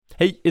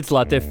Hey, it's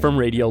Latif from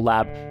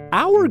Radiolab.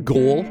 Our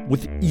goal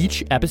with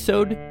each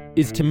episode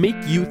is to make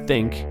you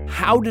think,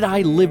 how did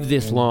I live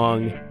this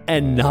long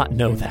and not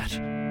know that?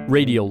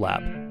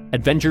 Radiolab,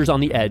 adventures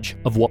on the edge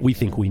of what we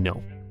think we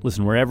know.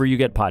 Listen wherever you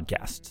get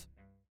podcasts.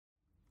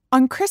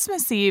 On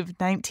Christmas Eve,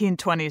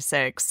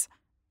 1926,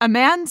 a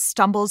man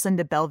stumbles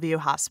into Bellevue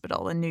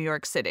Hospital in New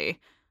York City,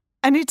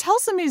 and he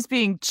tells him he's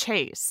being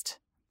chased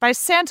by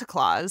Santa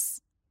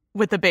Claus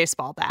with a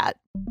baseball bat.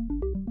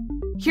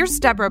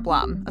 Here's Deborah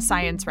Blum, a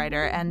science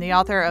writer and the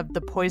author of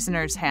The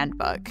Poisoner's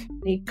Handbook.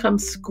 He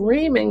comes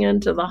screaming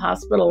into the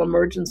hospital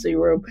emergency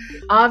room,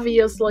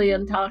 obviously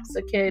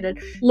intoxicated,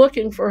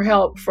 looking for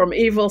help from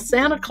evil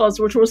Santa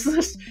Claus, which was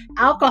this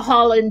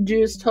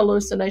alcohol-induced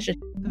hallucination.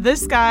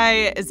 This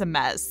guy is a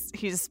mess.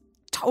 He's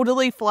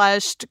totally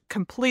flushed,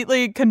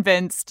 completely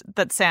convinced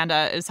that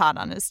Santa is hot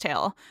on his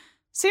tail.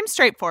 Seems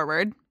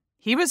straightforward.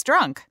 He was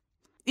drunk.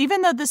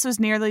 Even though this was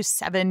nearly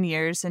 7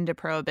 years into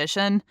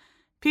Prohibition,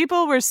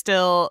 people were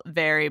still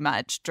very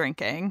much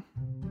drinking.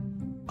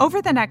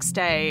 Over the next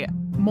day,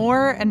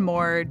 more and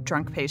more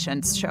drunk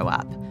patients show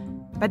up.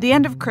 By the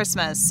end of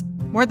Christmas,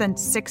 more than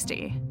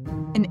 60,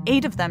 and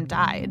 8 of them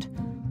died.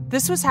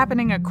 This was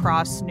happening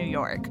across New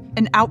York,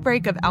 an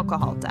outbreak of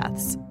alcohol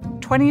deaths.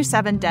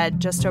 27 dead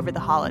just over the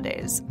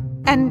holidays.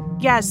 And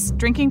yes,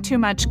 drinking too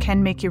much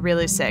can make you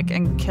really sick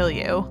and kill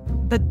you.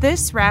 But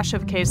this rash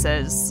of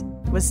cases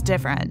was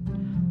different.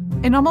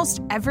 In almost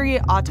every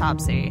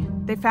autopsy,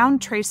 they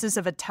found traces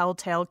of a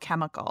telltale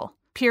chemical,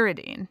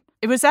 pyridine.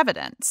 It was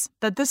evidence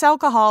that this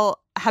alcohol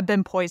had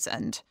been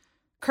poisoned,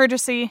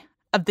 courtesy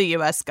of the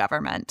U.S.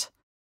 government.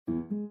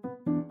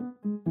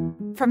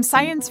 From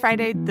Science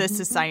Friday, this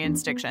is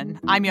Science Diction.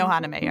 I'm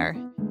Johanna Mayer.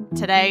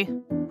 Today,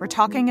 we're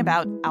talking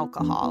about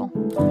alcohol.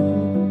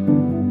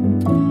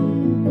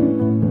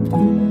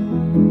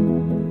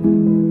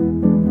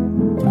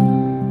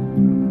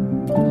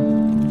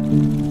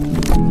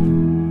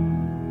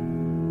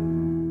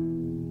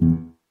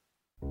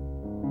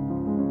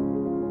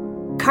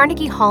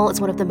 Carnegie Hall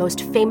is one of the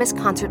most famous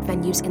concert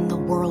venues in the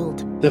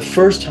world. The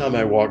first time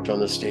I walked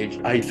on the stage,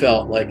 I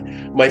felt like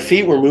my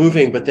feet were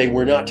moving, but they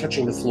were not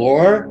touching the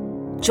floor.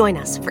 Join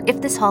us for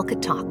If This Hall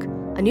Could Talk,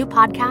 a new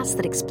podcast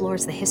that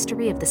explores the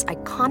history of this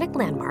iconic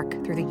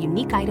landmark through the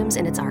unique items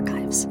in its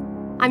archives.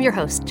 I'm your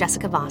host,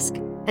 Jessica Vosk,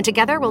 and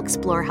together we'll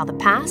explore how the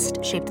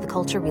past shaped the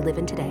culture we live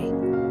in today.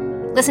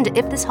 Listen to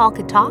If This Hall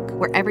Could Talk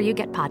wherever you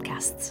get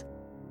podcasts.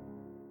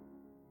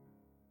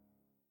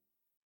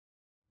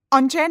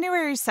 On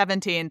January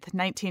 17th,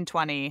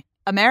 1920,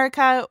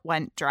 America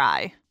went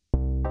dry.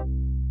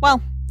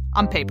 Well,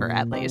 on paper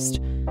at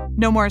least.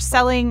 No more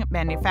selling,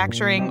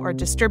 manufacturing, or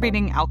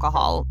distributing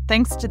alcohol,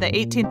 thanks to the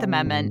 18th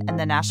Amendment and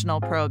the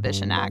National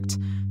Prohibition Act.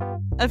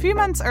 A few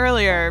months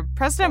earlier,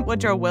 President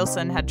Woodrow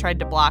Wilson had tried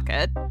to block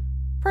it.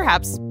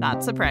 Perhaps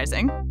not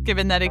surprising,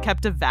 given that he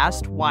kept a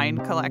vast wine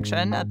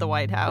collection at the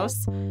White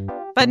House.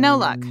 But no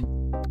luck.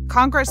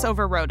 Congress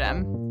overrode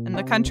him, and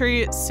the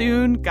country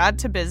soon got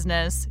to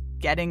business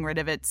getting rid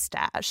of its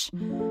stash.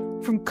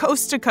 From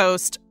coast to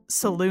coast,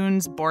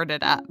 saloons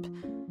boarded up.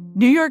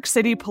 New York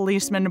City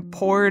policemen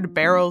poured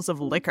barrels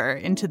of liquor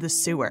into the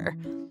sewer.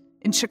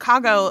 In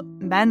Chicago,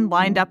 men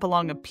lined up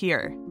along a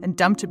pier and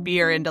dumped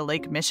beer into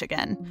Lake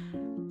Michigan.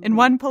 In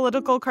one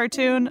political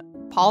cartoon,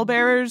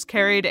 pallbearers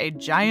carried a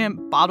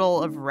giant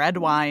bottle of red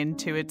wine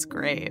to its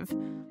grave.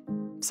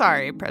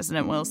 Sorry,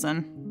 President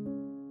Wilson.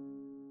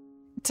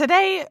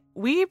 Today,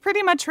 we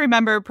pretty much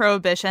remember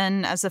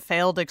Prohibition as a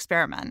failed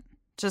experiment.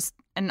 Just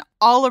an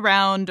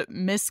all-around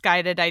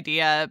misguided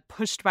idea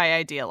pushed by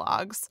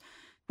ideologues,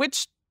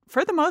 which,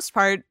 for the most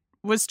part,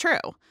 was true.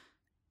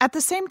 At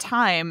the same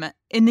time,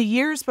 in the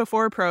years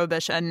before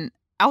Prohibition,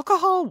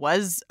 alcohol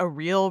was a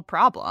real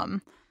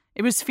problem.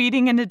 It was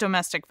feeding into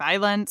domestic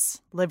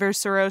violence, liver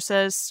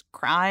cirrhosis,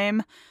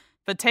 crime.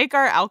 But take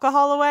our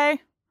alcohol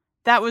away,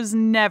 that was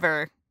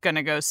never going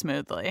to go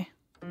smoothly.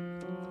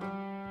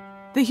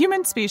 The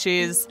human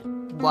species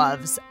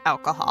loves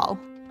alcohol.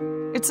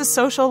 It's a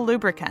social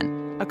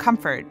lubricant, a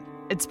comfort.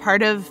 It's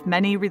part of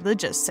many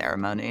religious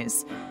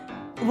ceremonies.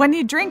 When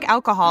you drink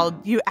alcohol,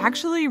 you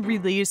actually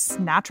release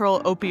natural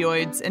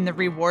opioids in the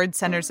reward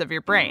centers of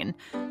your brain,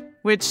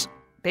 which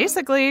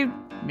basically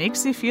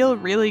makes you feel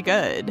really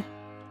good.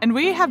 And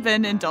we have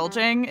been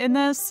indulging in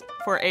this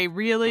for a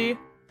really,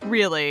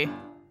 really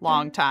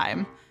long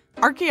time.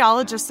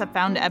 Archaeologists have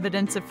found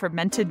evidence of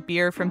fermented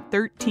beer from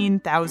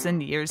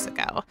 13,000 years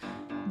ago.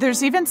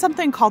 There's even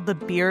something called the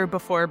beer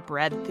before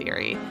bread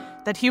theory,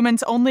 that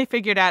humans only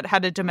figured out how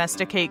to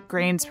domesticate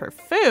grains for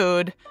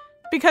food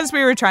because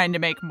we were trying to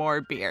make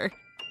more beer.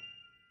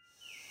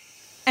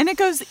 And it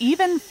goes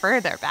even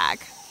further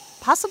back,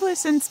 possibly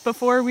since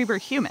before we were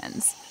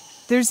humans.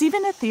 There's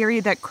even a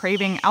theory that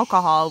craving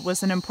alcohol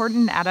was an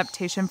important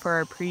adaptation for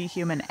our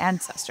pre-human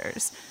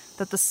ancestors,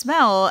 that the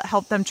smell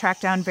helped them track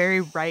down very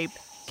ripe,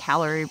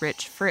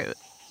 calorie-rich fruit.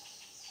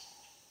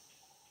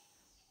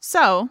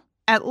 So,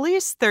 at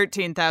least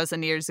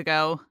 13,000 years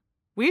ago,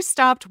 we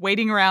stopped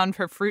waiting around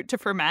for fruit to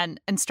ferment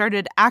and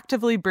started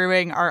actively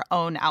brewing our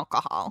own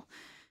alcohol.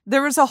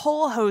 There was a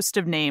whole host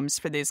of names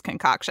for these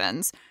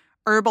concoctions.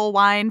 Herbal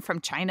wine from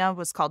China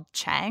was called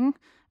Chang.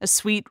 A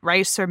sweet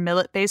rice or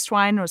millet-based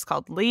wine was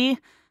called Li.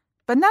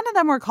 But none of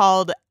them were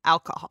called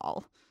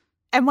alcohol.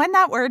 And when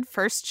that word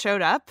first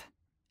showed up,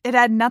 it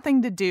had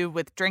nothing to do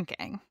with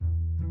drinking.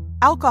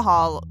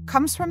 Alcohol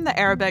comes from the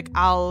Arabic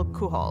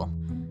al-kuhol,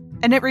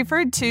 and it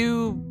referred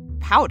to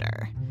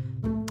powder.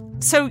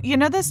 So, you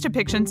know those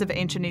depictions of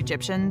ancient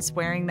Egyptians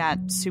wearing that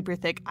super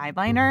thick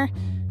eyeliner?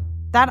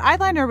 That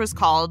eyeliner was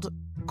called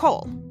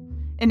kohl.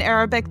 In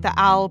Arabic, the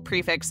al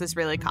prefix is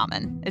really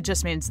common. It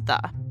just means the.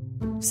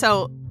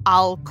 So,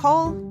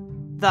 al-kohl,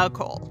 the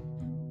kohl.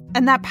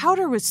 And that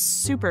powder was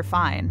super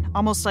fine,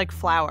 almost like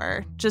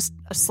flour, just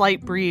a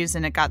slight breeze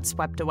and it got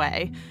swept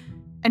away.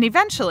 And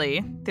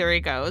eventually, theory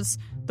goes,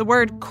 the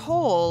word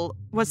kohl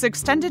was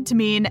extended to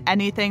mean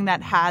anything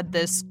that had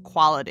this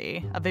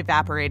quality of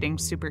evaporating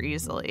super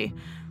easily.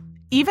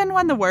 Even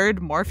when the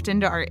word morphed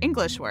into our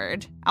English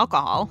word,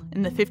 alcohol,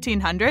 in the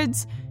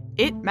 1500s,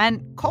 it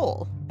meant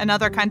coal and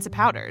other kinds of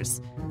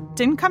powders.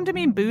 Didn't come to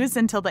mean booze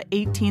until the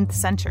 18th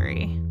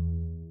century.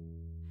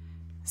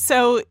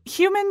 So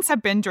humans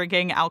have been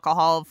drinking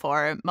alcohol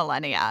for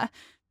millennia.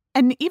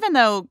 And even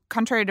though,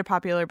 contrary to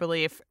popular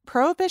belief,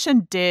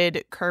 Prohibition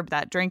did curb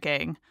that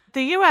drinking,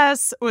 the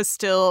U.S. was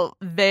still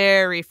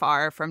very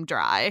far from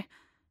dry.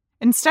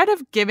 Instead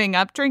of giving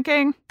up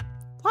drinking,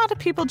 a lot of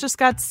people just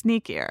got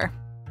sneakier.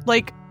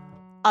 Like,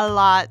 a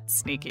lot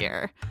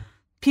sneakier.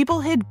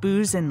 People hid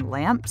booze in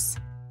lamps,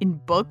 in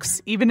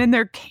books, even in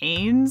their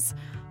canes.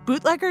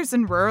 Bootleggers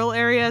in rural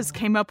areas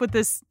came up with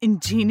this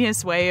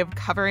ingenious way of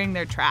covering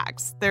their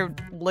tracks, their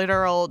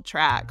literal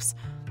tracks.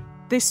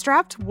 They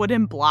strapped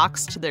wooden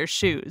blocks to their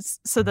shoes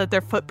so that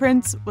their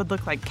footprints would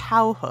look like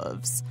cow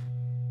hooves.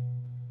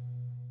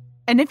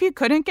 And if you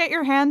couldn't get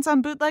your hands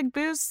on bootleg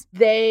booze,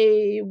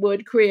 they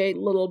would create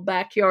little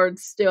backyard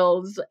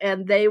stills,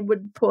 and they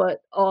would put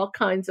all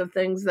kinds of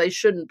things they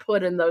shouldn't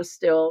put in those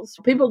stills.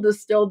 People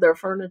distilled their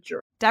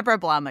furniture. Deborah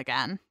Blum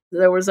again.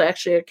 There was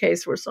actually a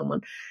case where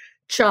someone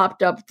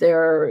chopped up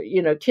their,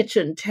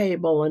 kitchen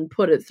table and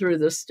put it through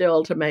the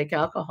still to make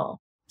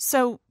alcohol.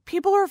 So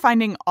people were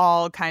finding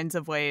all kinds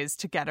of ways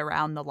to get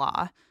around the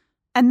law.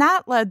 And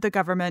that led the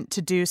government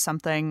to do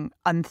something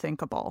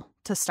unthinkable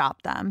to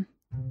stop them.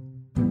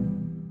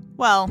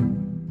 Well,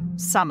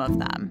 some of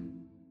them.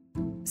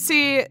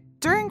 See,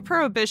 during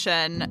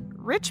Prohibition,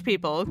 rich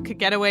people could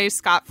get away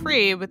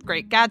scot-free with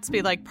Great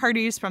Gatsby-like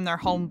parties from their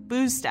home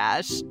booze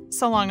stash,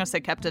 so long as they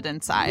kept it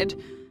inside.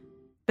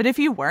 But if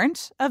you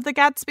weren't of the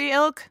Gatsby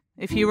ilk,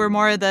 if you were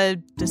more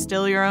the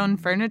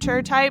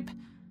distill-your-own-furniture type,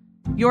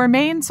 your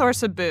main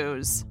source of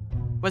booze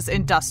was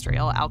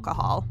industrial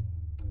alcohol.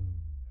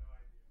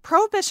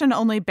 Prohibition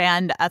only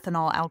banned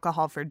ethanol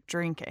alcohol for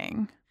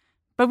drinking.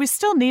 But we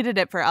still needed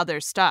it for other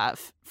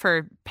stuff,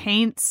 for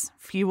paints,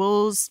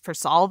 fuels, for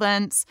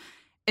solvents.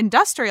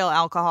 Industrial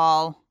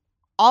alcohol,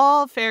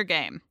 all fair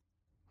game.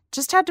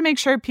 Just had to make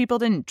sure people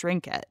didn't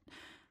drink it.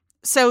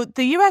 So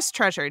the U.S.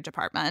 Treasury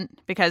Department,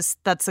 because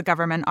that's the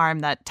government arm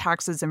that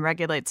taxes and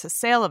regulates the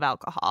sale of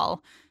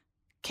alcohol,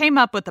 came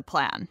up with a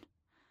plan.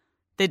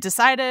 They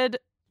decided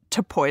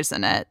to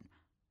poison it.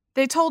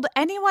 They told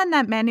anyone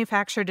that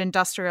manufactured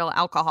industrial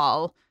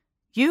alcohol,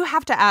 you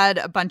have to add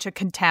a bunch of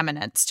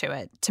contaminants to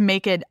it to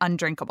make it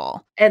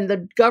undrinkable. And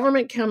the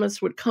government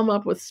chemists would come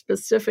up with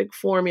specific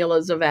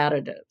formulas of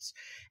additives.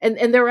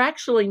 And they're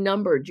actually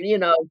numbered.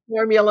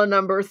 Formula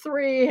number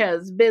 3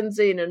 has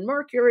benzene and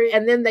mercury.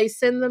 And then they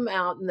send them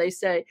out and they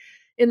say,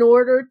 in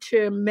order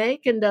to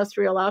make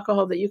industrial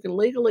alcohol that you can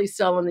legally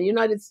sell in the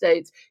United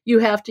States, you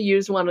have to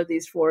use one of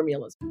these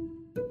formulas.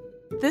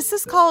 This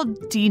is called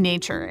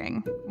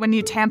denaturing, when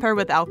you tamper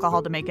with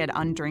alcohol to make it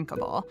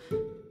undrinkable.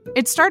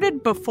 It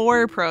started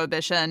before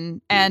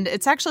Prohibition, and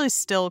it's actually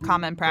still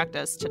common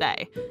practice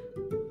today.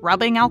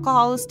 Rubbing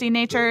alcohol is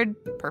denatured,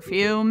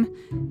 perfume.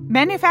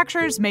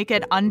 Manufacturers make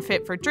it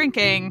unfit for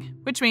drinking,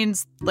 which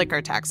means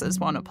liquor taxes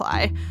won't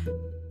apply.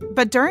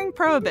 But during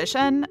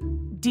Prohibition,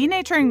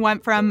 denaturing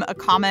went from a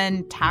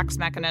common tax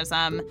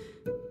mechanism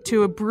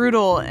to a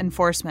brutal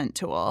enforcement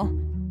tool.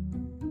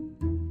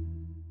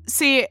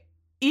 See,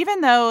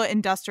 even though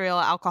industrial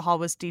alcohol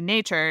was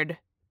denatured,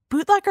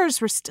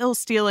 bootleggers were still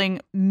stealing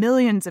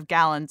millions of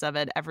gallons of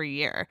it every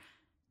year.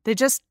 They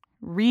just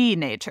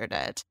renatured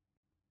it.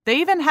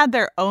 They even had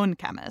their own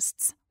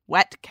chemists,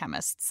 wet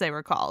chemists they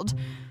were called.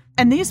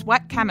 And these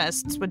wet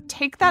chemists would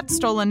take that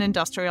stolen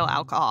industrial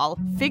alcohol,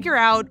 figure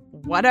out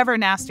whatever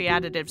nasty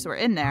additives were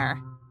in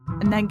there,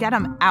 and then get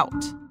them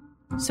out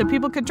so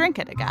people could drink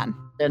it again.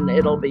 And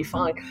it'll be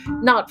fine.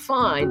 Not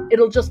fine.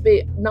 It'll just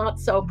be not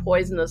so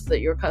poisonous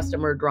that your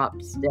customer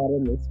drops dead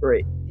in the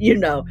street.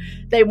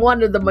 They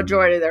wanted the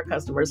majority of their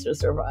customers to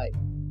survive.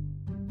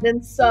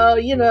 And so,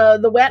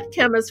 the wet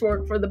chemists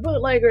work for the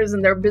bootleggers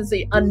and they're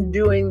busy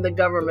undoing the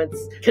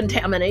government's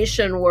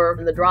contamination work.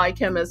 And the dry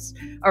chemists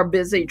are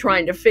busy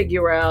trying to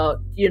figure out,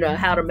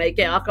 how to make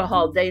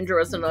alcohol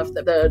dangerous enough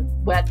that the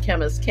wet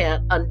chemists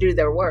can't undo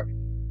their work.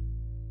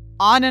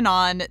 On and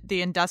on,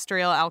 the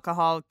industrial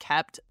alcohol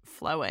kept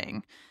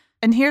flowing.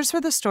 And here's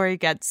where the story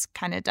gets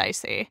kind of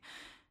dicey.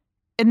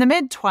 In the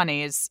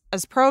mid-20s,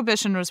 as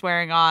Prohibition was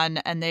wearing on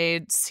and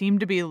they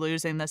seemed to be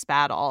losing this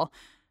battle,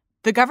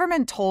 the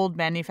government told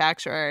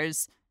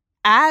manufacturers,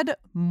 add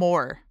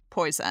more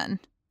poison.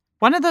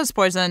 One of those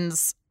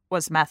poisons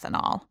was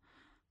methanol.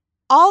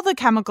 All the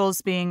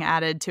chemicals being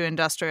added to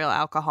industrial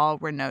alcohol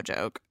were no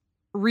joke.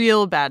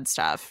 Real bad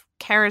stuff.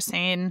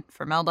 Kerosene,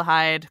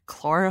 formaldehyde,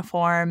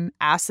 chloroform,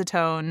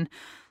 acetone.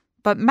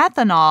 But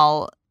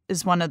methanol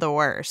is one of the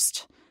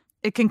worst.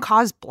 It can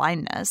cause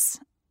blindness.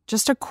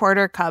 Just a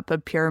quarter cup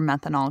of pure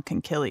methanol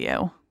can kill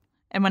you.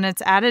 And when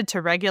it's added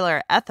to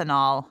regular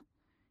ethanol,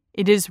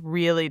 it is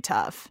really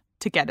tough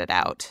to get it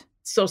out.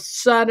 So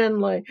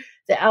suddenly,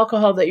 the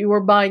alcohol that you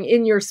were buying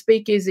in your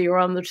speakeasy or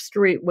on the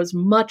street was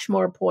much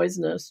more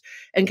poisonous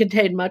and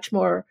contained much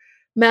more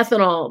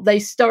methanol. They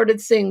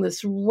started seeing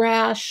this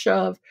rash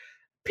of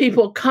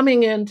people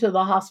coming into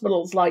the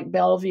hospitals like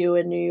Bellevue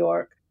in New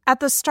York. At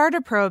the start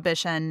of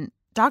Prohibition,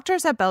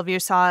 doctors at Bellevue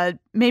saw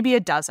maybe a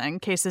dozen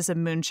cases of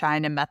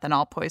moonshine and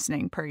methanol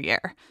poisoning per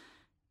year.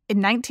 In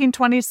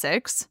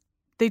 1926,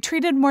 they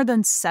treated more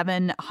than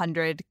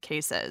 700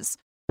 cases.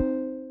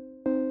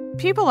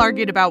 People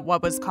argued about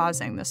what was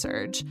causing the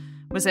surge.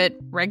 Was it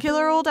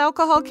regular old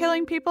alcohol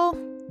killing people?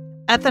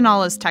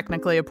 Ethanol is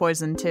technically a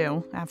poison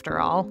too, after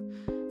all.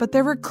 But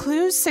there were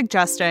clues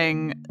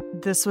suggesting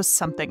this was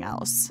something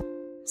else.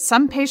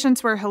 Some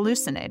patients were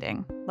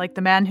hallucinating, like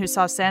the man who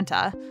saw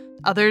Santa.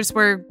 Others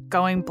were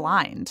going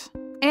blind.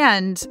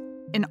 And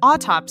in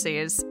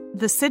autopsies,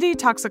 the city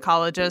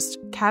toxicologist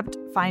kept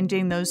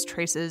finding those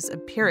traces of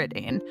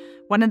pyridine,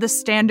 one of the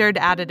standard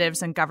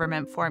additives in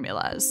government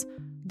formulas.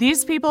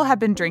 These people had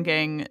been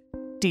drinking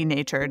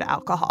denatured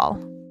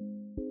alcohol.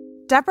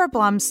 Deborah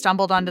Blum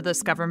stumbled onto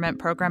this government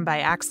program by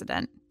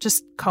accident,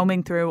 just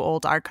combing through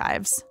old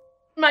archives.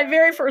 My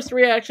very first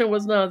reaction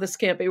was, no, this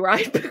can't be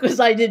right, because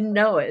I didn't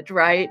know it,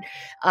 right?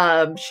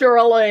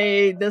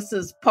 Surely this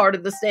is part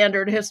of the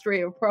standard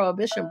history of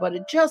Prohibition, but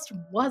it just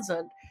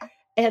wasn't.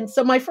 And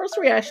so my first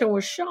reaction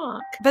was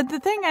shock. But the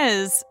thing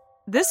is,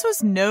 this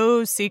was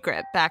no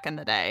secret back in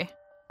the day.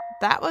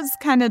 That was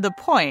kind of the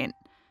point.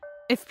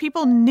 If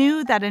people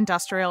knew that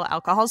industrial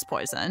alcohol's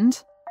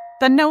poisoned,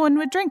 then no one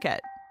would drink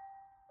it,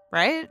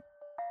 right?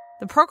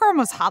 The program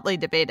was hotly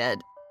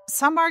debated.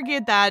 Some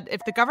argued that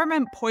if the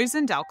government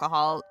poisoned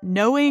alcohol,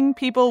 knowing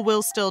people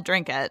will still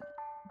drink it,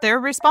 they're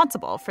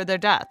responsible for their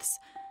deaths.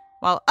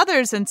 While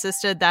others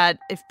insisted that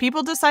if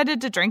people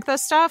decided to drink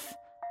this stuff,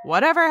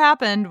 whatever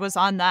happened was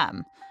on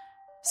them.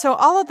 So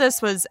all of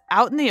this was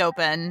out in the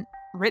open,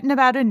 written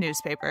about in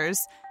newspapers,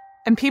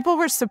 and people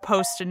were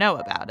supposed to know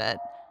about it.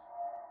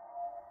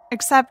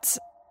 Except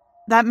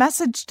that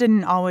message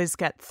didn't always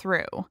get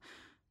through.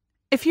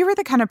 If you were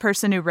the kind of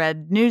person who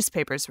read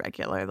newspapers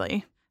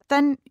regularly,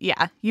 then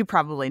yeah, you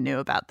probably knew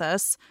about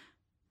this.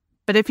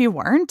 But if you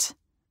weren't,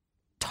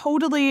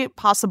 totally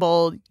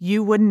possible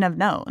you wouldn't have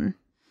known.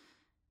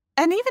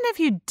 And even if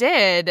you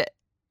did,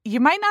 you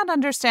might not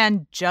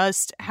understand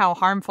just how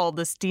harmful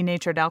this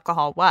denatured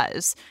alcohol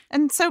was.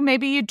 And so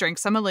maybe you'd drink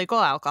some illegal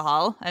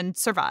alcohol and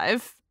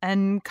survive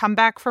and come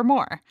back for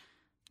more.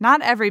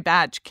 Not every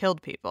batch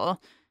killed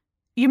people.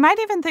 You might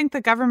even think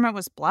the government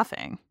was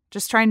bluffing,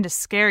 just trying to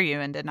scare you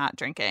into not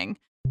drinking.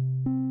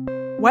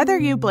 Whether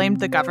you blamed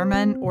the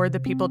government or the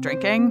people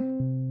drinking,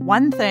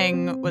 one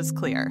thing was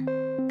clear.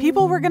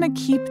 People were going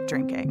to keep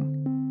drinking,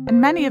 and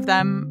many of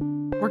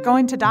them were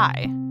going to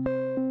die.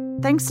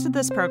 Thanks to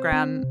this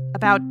program,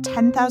 about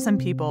 10,000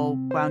 people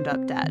wound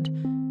up dead.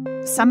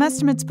 Some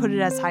estimates put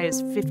it as high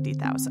as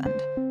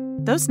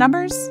 50,000. Those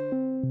numbers?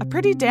 A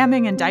pretty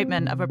damning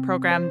indictment of a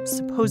program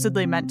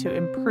supposedly meant to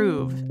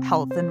improve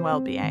health and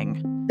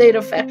well-being. They'd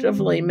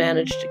effectively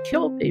managed to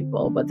kill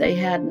people, but they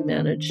hadn't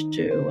managed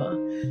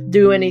to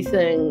do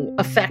anything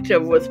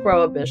effective with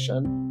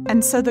Prohibition.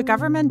 And so the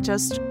government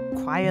just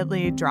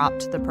quietly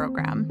dropped the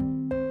program.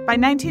 By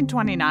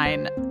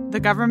 1929, the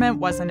government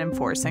wasn't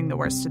enforcing the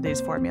worst of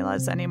these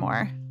formulas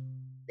anymore.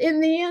 In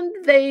the end,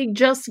 they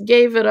just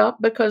gave it up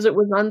because it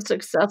was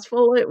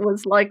unsuccessful. It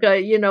was like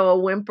a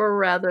whimper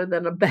rather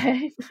than a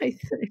bang, I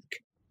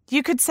think.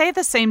 You could say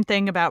the same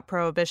thing about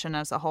Prohibition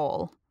as a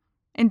whole.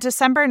 In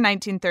December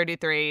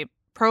 1933,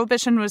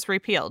 Prohibition was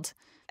repealed,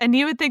 and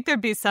you would think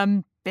there'd be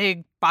some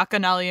big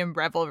bacchanalian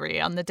revelry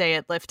on the day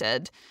it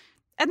lifted.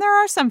 And there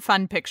are some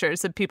fun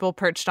pictures of people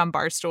perched on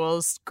bar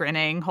stools,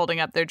 grinning, holding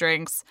up their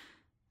drinks.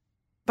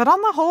 But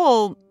on the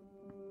whole,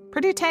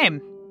 pretty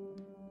tame.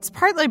 It's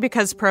partly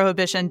because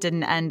Prohibition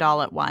didn't end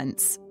all at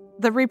once.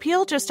 The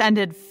repeal just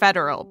ended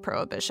federal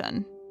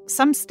prohibition.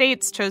 Some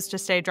states chose to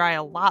stay dry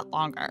a lot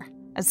longer,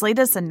 as late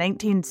as the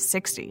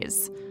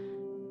 1960s.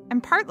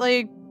 And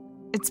partly,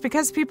 it's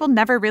because people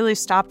never really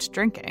stopped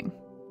drinking,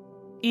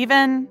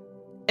 even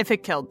if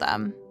it killed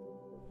them.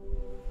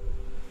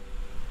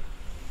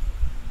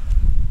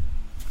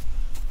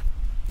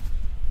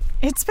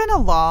 It's been a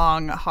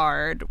long,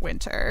 hard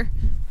winter.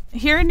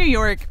 Here in New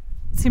York,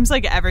 it seems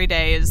like every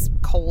day is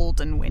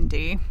cold and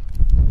windy.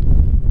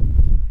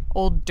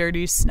 Old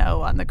dirty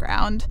snow on the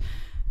ground.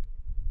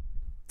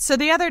 So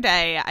the other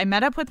day, I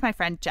met up with my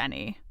friend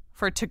Jenny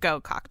for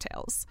to-go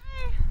cocktails.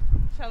 Hi.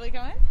 Shall we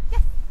go in?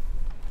 Yes.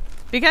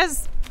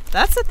 Because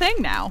that's the thing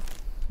now.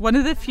 One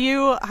of the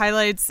few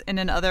highlights in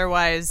an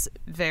otherwise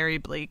very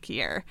bleak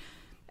year.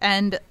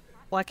 And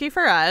lucky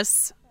for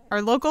us,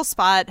 our local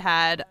spot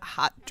had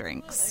hot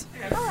drinks.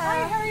 Hello.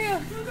 Hi, how are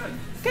you?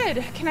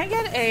 Good. Can I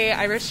get a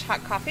Irish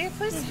hot coffee,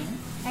 please?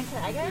 Mm-hmm. And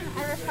can I get an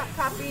Irish hot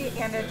coffee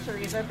and a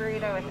chorizo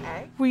burrito with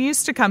egg? We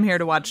used to come here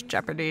to watch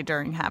Jeopardy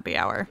during happy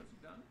hour.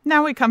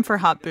 Now we come for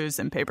hot booze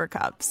in paper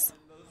cups.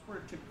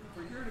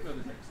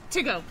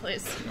 To go,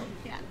 please.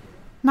 Yeah.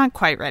 Not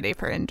quite ready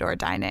for indoor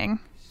dining.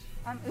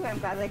 I'm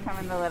glad they come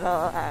in the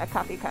little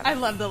coffee cup. I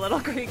love the little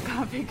Greek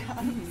coffee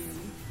cups.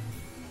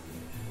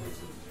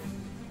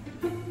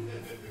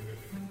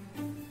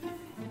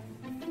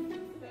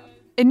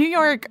 In New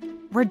York,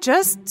 we're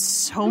just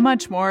so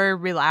much more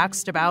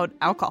relaxed about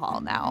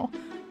alcohol now.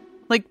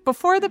 Like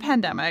before the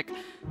pandemic,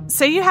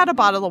 say you had a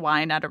bottle of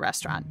wine at a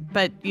restaurant,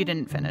 but you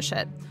didn't finish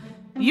it.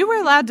 You were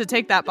allowed to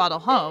take that bottle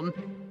home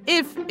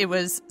if it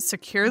was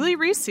securely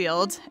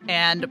resealed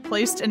and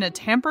placed in a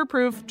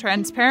tamper-proof,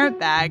 transparent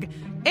bag,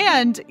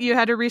 and you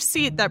had a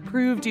receipt that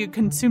proved you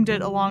consumed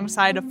it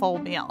alongside a full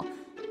meal.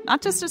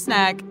 Not just a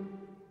snack,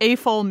 a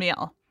full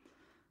meal.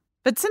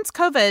 But since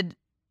COVID,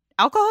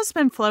 alcohol's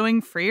been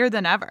flowing freer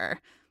than ever.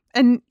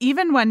 And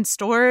even when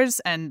stores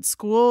and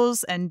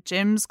schools and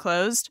gyms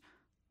closed,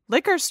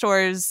 liquor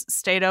stores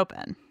stayed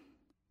open.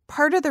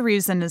 Part of the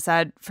reason is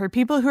that for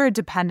people who are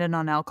dependent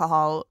on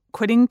alcohol,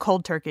 quitting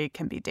cold turkey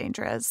can be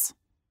dangerous.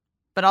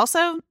 But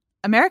also,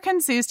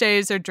 Americans these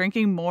days are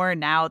drinking more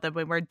now than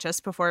we were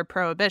just before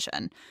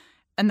Prohibition,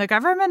 and the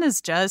government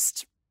is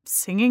just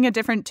singing a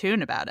different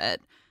tune about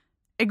it.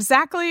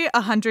 Exactly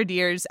 100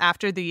 years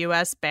after the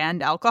U.S.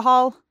 banned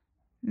alcohol,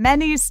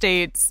 many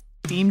states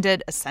deemed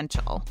it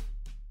essential.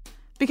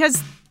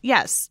 Because,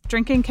 yes,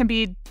 drinking can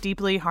be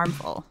deeply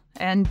harmful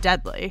and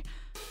deadly,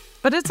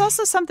 but it's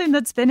also something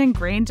that's been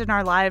ingrained in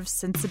our lives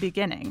since the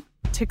beginning,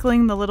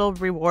 tickling the little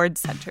reward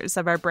centers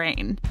of our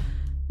brain.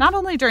 Not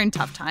only during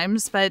tough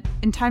times, but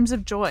in times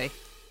of joy,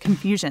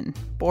 confusion,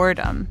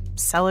 boredom,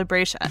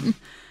 celebration.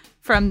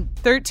 From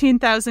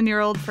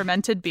 13,000-year-old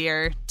fermented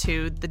beer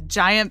to the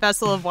giant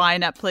vessel of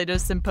wine at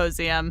Plato's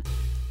Symposium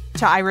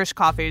to Irish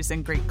coffees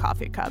and Greek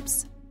coffee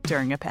cups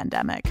during a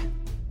pandemic.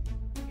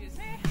 Excuse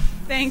me.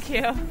 Thank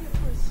you.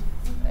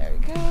 There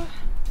we go.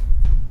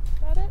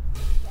 Got it?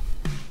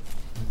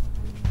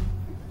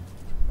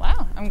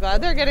 Wow, I'm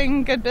glad they're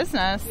getting good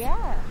business.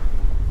 Yeah.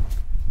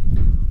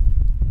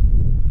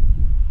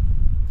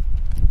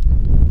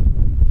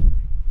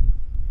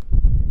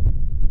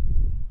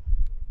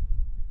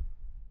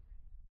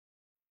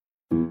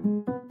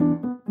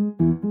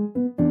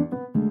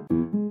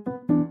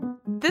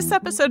 This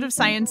episode of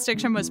Science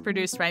Diction was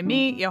produced by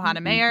me, Johanna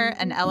Mayer,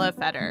 and Ella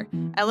Feder.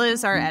 Ella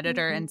is our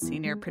editor and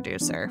senior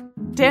producer.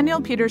 Daniel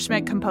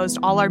Peterschmidt composed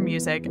all our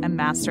music and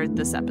mastered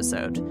this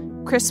episode.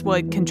 Chris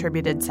Wood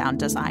contributed sound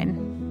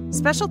design.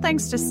 Special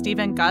thanks to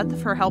Stephen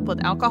Guth for help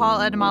with alcohol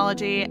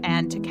etymology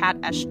and to Kat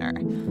Eschner.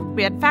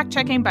 We had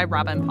fact-checking by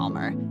Robin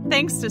Palmer.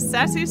 Thanks to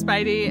Sassy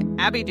Spidey,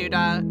 Abby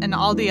Duda, and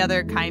all the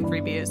other kind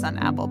reviews on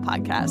Apple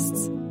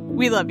Podcasts.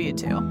 We love you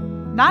too.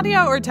 Nadia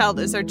Orteld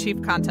is our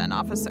chief content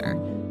officer.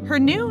 Her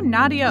new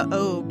Nadia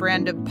O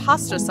brand of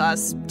pasta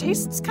sauce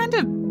tastes kind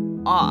of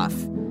off,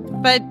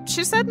 but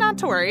she said not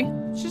to worry.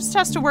 She just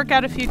has to work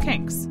out a few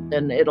kinks.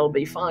 And it'll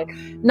be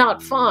fine.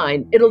 Not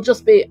fine. It'll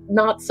just be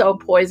not so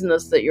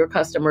poisonous that your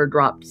customer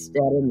drops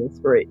dead in the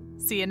street.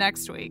 See you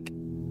next week.